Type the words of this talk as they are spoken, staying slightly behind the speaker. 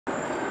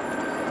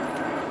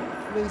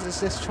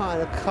Windsor's just trying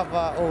to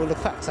cover all the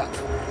cracks up.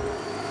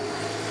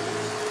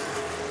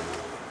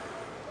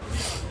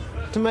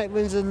 To make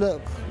Windsor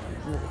look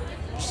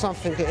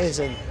something it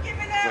isn't.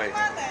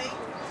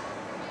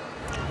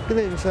 Good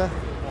evening, sir.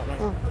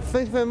 Oh,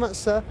 thank you very much,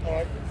 sir.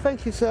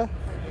 Thank you, sir.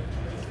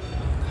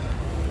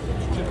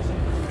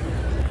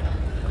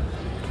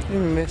 You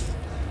missed.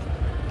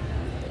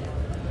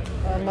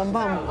 My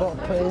mum got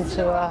put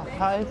into a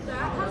home.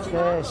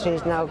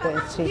 She's now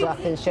she's like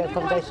in shared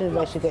accommodation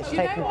where she gets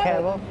taken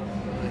care of.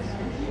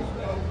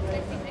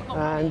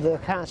 And the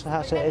council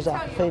house is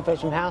like a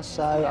 3-bedroom house,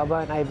 so I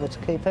weren't able to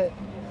keep it.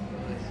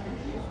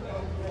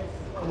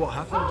 What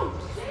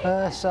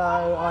happened? So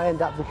I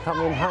ended up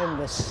becoming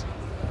homeless.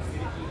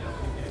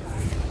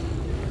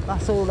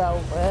 That's all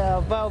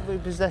our valuable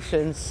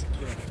possessions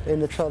in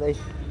the trolley.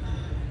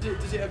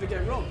 Does it ever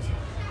get robbed?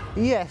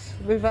 Yes,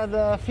 we've had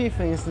a few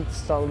things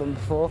stolen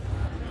before.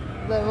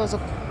 There was a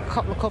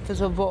couple of coppers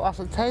who bought us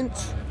a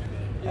tent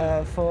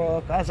as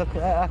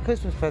a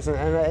Christmas present,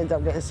 and it ended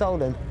up getting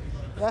stolen.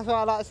 That's why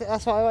I like.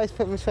 That's why I always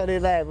put my trolley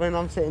there when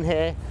I'm sitting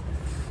here.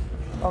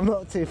 I'm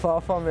not too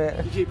far from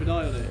it. You keep an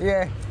eye on it.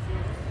 Yeah.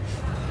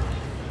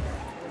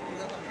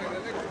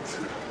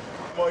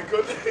 My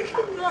God,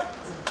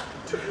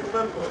 do you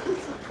remember?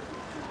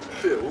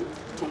 Phil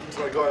talking to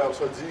that guy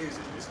outside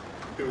Zizzi's.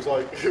 It was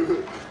like,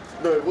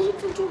 no, it wasn't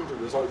Phil talking to him.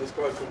 It was like this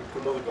guy from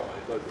another guy.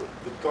 Like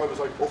the guy was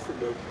like offering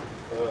the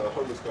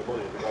homeless guy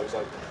money, and the guy was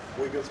like,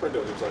 "What are you going to spend it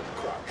on?" He was like,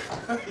 "Crack."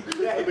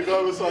 Yeah, and the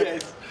guy was like,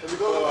 yes. And the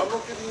guy was like, "I'm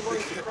not giving you money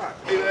for crack."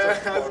 Yeah,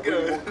 that's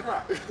good.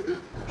 Crack.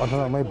 I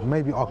don't know.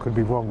 Maybe I could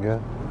be wrong, yeah.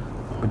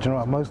 But you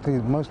know, mostly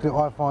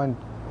I find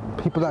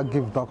people that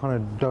kind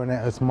of donate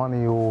us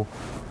money or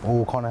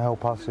kind of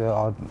help us, yeah,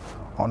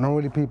 are not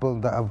really people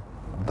that are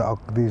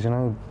these, you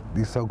know,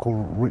 these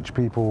so-called rich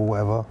people or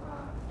whatever.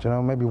 Do you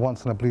know, maybe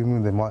once in a blue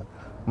moon they might.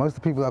 Most of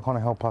the people that kind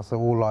of help us are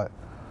all like,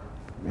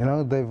 you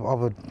know, they've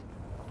either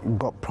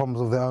got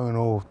problems of their own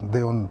or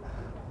they're on,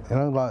 you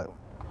know, like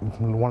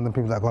one of the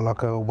people that got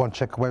like one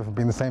check away from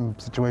being in the same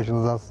situation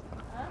as us.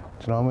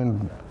 Do you know what I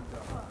mean?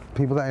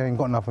 People that ain't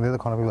got nothing, they're the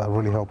kind of people that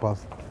really help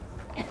us.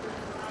 Do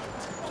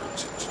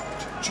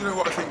you know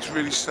what I think is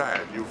really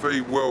sad? You're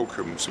very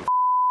welcome to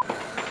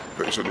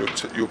put this on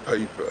your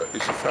paper.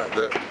 Is the fact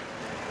that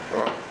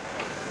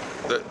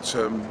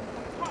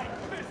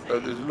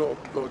there's a lot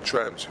of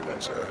tramps in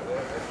Windsor,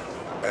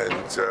 and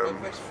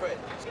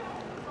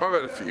I've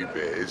had a few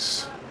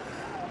beers,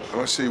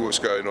 and I see what's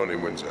going on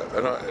in Windsor,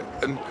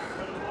 and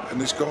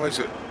there's guys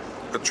that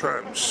are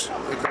tramps.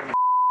 They're going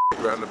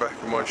around the back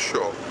of my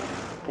shop.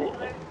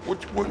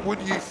 What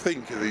do you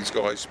think of these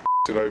guys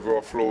over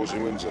our floors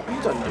in Windsor?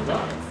 You don't know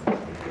that.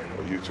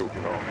 What are you talking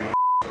about?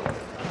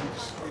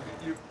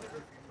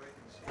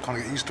 Kind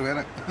of get used to it,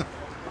 innit?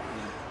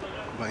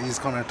 But he's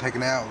kind of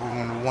taken it out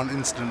on one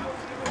incident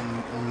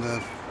on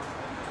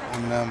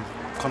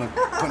kind of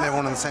putting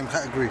everyone in the same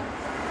category.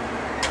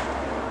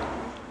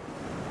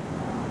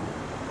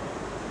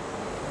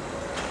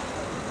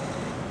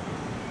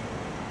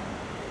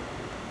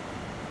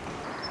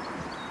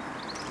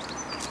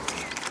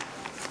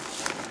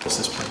 What's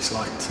this place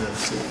like to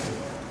see?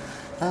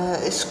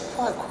 It's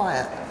quite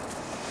quiet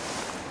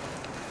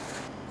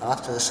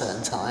after a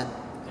certain time.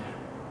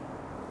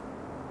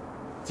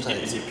 Yeah.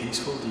 Is it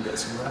peaceful? Do you get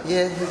some rest?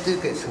 Yeah, we do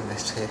get some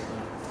rest here.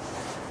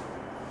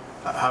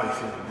 How are you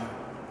feeling now?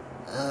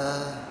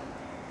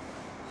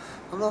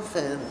 I'm not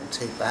feeling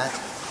too bad.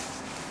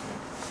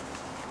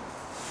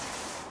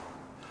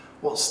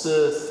 What's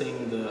the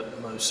thing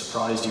that most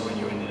surprised you when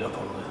you ended up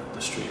on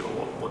the street,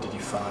 or what did you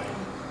find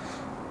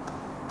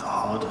the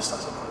hardest, I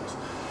suppose?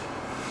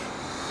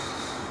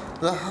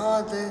 The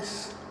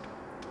hardest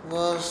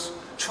was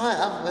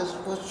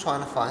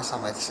trying to find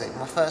somewhere to sleep.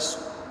 My first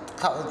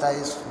couple of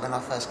days when I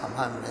first come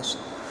homeless,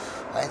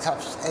 I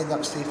ended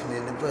up sleeping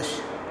in the bush.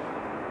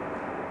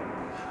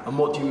 And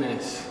what do you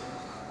miss?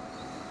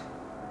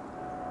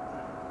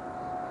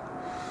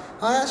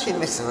 I actually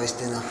miss the roast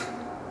dinner.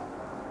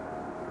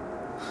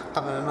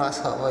 Having a nice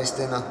hot roast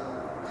dinner.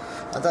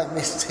 I don't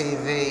miss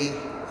TV,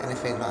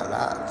 anything like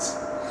that.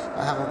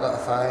 I haven't got a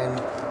phone,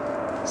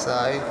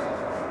 so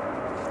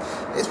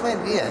it's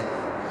mainly,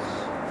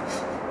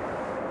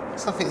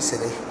 something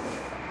silly.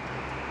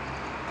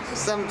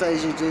 Some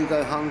days you do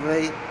go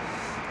hungry,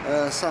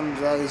 some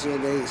days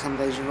you'll eat, some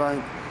days you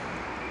won't.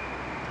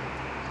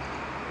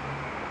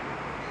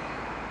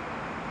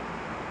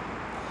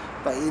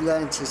 But you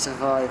learn to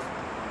survive.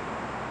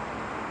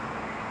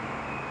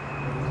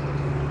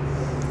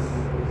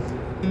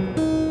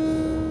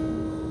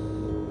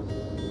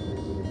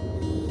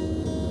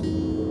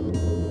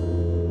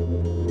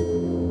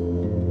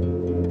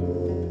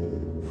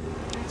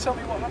 Tell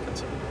me what happened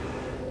to you.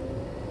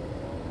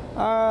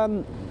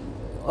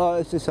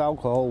 It's just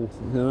alcohol,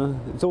 you know.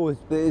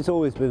 It's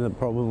always been a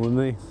problem with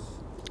me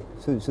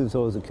since I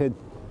was a kid.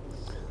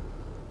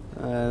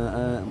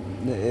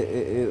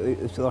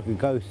 It's like a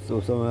ghost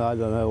or something. I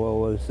don't know what it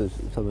was. It's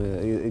something.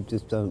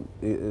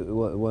 It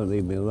won't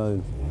leave me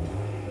alone.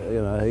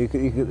 You know, you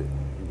could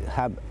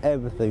have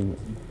everything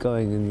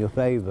going in your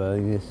favour,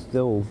 and you're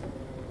still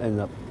end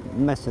up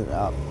messing it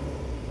up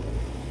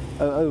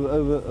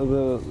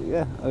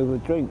over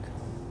drink.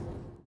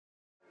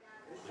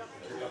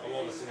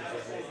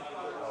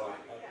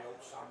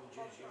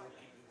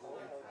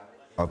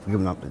 I've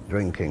given up the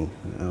drinking,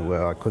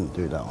 where I couldn't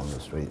do that on the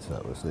streets.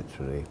 That was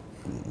literally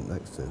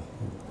next to.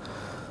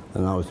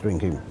 And I was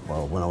drinking,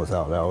 well, when I was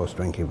out there, I was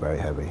drinking very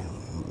heavy,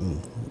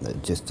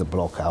 just to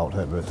block out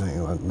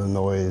everything, like the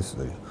noise.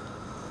 It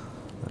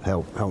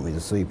helped me to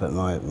sleep at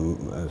night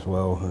as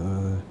well.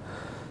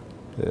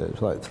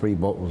 It's like 3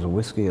 bottles of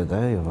whiskey a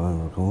day, if I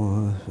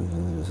recall.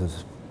 This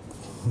is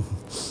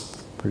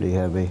pretty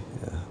heavy.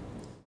 Yeah.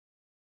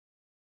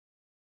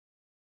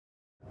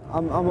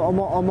 I'm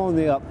on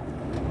the up.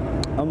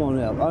 I'm on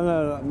the up. I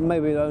know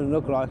maybe it don't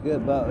look like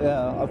it, but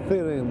yeah, I'm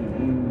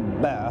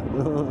feeling better.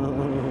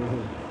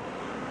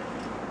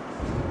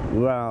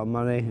 Ran out of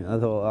money. I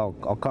thought, oh,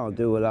 I can't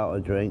do without a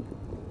drink.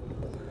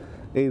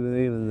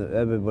 Even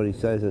everybody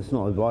says it's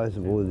not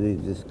advisable to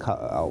just cut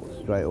it out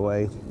straight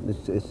away.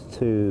 It's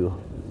too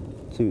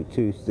steep,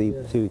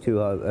 too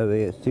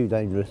heavy. It's too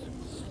dangerous.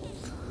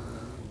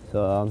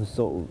 So I'm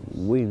sort of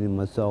weaning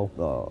myself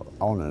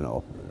on and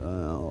off,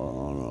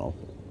 on and off.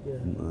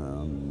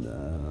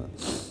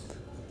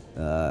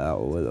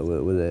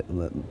 With it,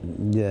 but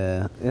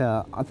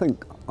yeah, I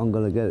think I'm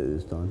gonna get it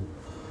this time.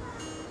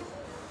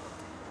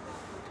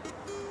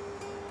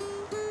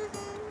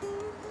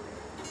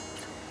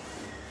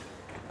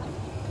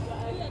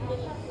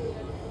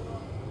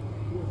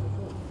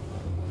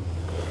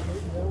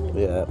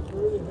 Yeah,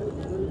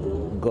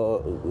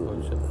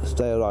 gotta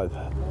stay alive.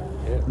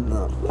 Yeah.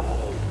 No.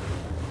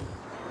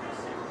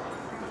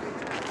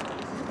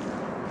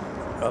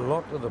 A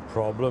lot of the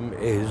problem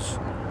is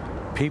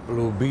people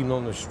who've been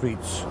on the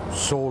streets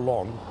so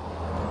long,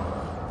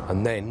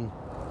 and then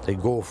they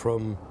go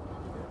from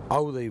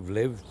how they've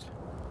lived,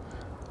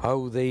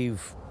 how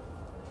they've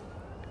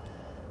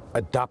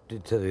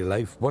adapted to their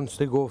life. Once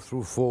they go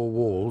through 4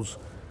 walls,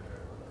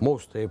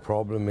 most of their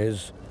problem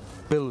is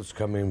bills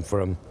coming for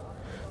them.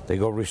 They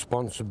got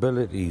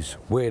responsibilities,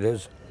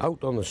 whereas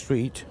out on the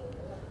street,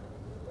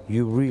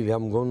 you really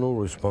haven't got no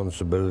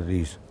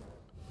responsibilities.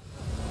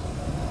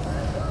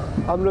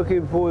 I'm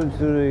looking forward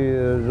to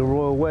the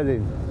royal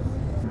wedding.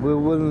 We're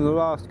one of the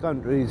last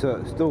countries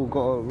that still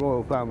got a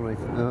royal family.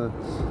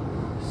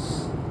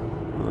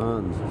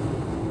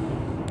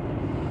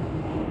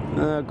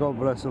 God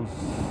bless them.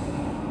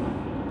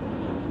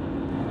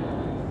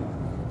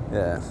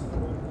 Yeah,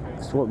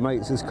 it's what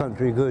makes this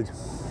country good.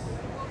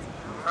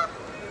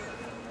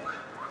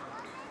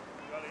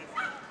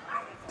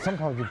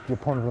 Sometimes you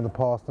ponder on the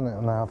past, innit,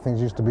 and how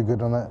things used to be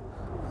good on it,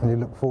 and you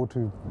look forward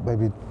to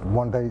maybe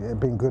one day it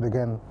being good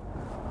again.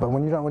 But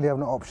when you don't really have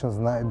no options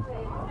and that, and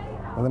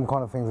them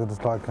kind of things are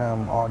just like,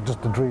 are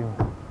just a dream.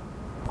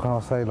 Can I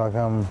say, like,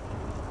 I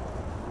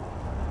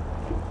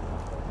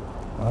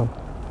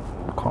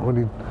can't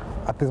really,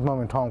 at this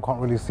moment in time, can't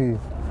really see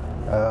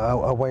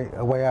a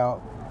way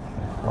out.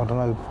 I don't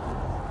know.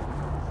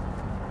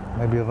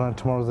 Maybe, I don't know,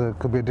 tomorrow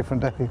could be a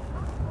different day.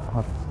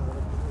 I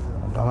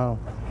don't know.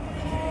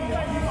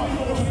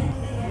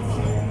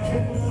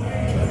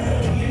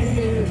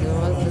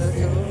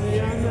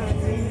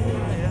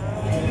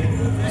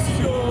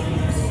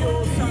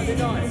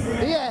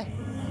 Yeah,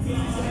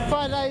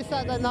 Friday,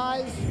 Saturday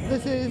nights,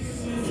 this is,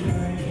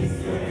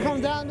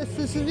 come down, listen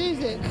to some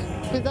music,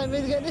 because don't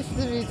really get listened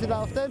to music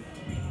often.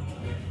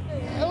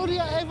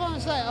 Everyone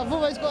say, I've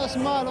always got a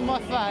smile on my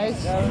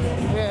face.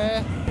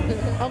 Yeah.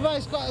 I've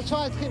always got to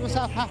try to keep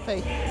myself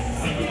happy.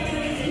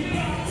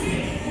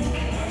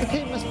 To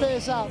keep my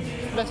spirits up,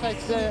 best way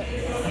to do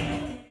it.